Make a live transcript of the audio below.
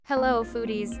Hello,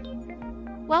 foodies.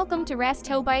 Welcome to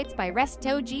Resto Bites by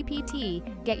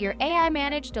RestoGPT. Get your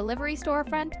AI-managed delivery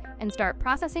storefront and start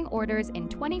processing orders in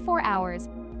 24 hours.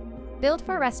 Built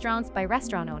for restaurants by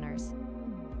restaurant owners.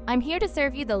 I'm here to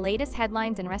serve you the latest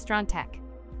headlines in restaurant tech.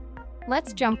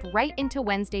 Let's jump right into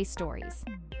Wednesday's stories.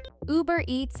 Uber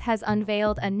Eats has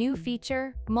unveiled a new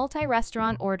feature,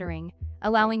 multi-restaurant ordering,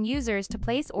 allowing users to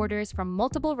place orders from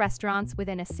multiple restaurants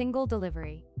within a single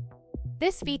delivery.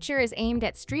 This feature is aimed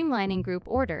at streamlining group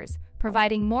orders,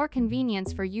 providing more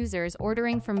convenience for users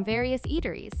ordering from various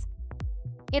eateries.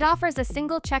 It offers a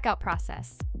single checkout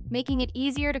process, making it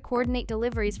easier to coordinate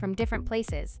deliveries from different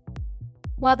places.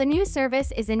 While the new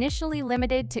service is initially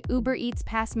limited to Uber Eats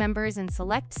Pass members in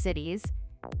select cities,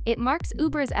 it marks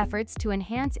Uber's efforts to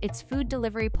enhance its food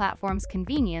delivery platform's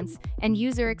convenience and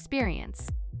user experience.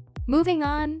 Moving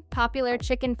on, popular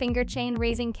chicken finger chain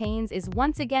Raising Cane's is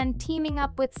once again teaming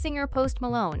up with Singer Post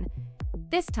Malone,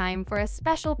 this time for a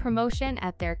special promotion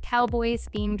at their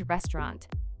Cowboys-Themed Restaurant.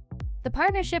 The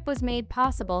partnership was made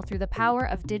possible through the power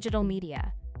of digital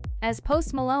media, as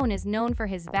Post Malone is known for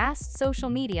his vast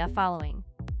social media following.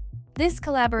 This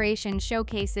collaboration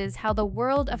showcases how the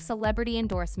world of celebrity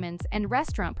endorsements and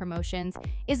restaurant promotions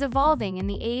is evolving in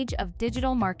the age of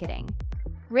digital marketing.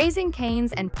 Raising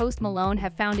Cane's and Post Malone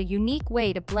have found a unique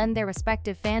way to blend their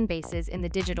respective fan bases in the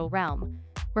digital realm,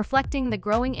 reflecting the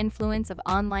growing influence of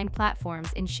online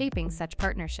platforms in shaping such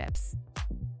partnerships.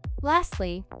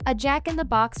 Lastly, a Jack in the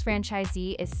Box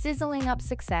franchisee is sizzling up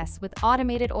success with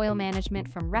automated oil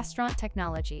management from Restaurant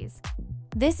Technologies.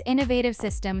 This innovative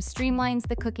system streamlines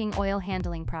the cooking oil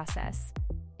handling process,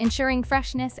 ensuring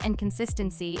freshness and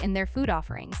consistency in their food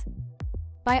offerings.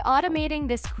 By automating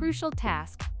this crucial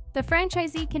task, the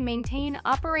franchisee can maintain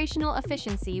operational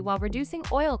efficiency while reducing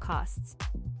oil costs.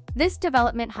 This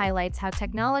development highlights how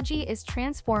technology is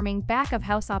transforming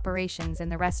back-of-house operations in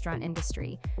the restaurant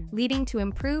industry, leading to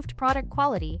improved product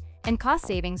quality and cost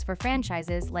savings for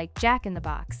franchises like Jack in the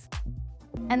Box.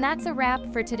 And that's a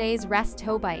wrap for today's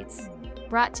Resto Bites,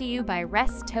 brought to you by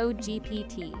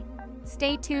RestoGPT.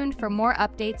 Stay tuned for more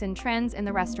updates and trends in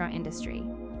the restaurant industry.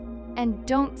 And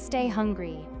don't stay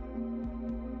hungry.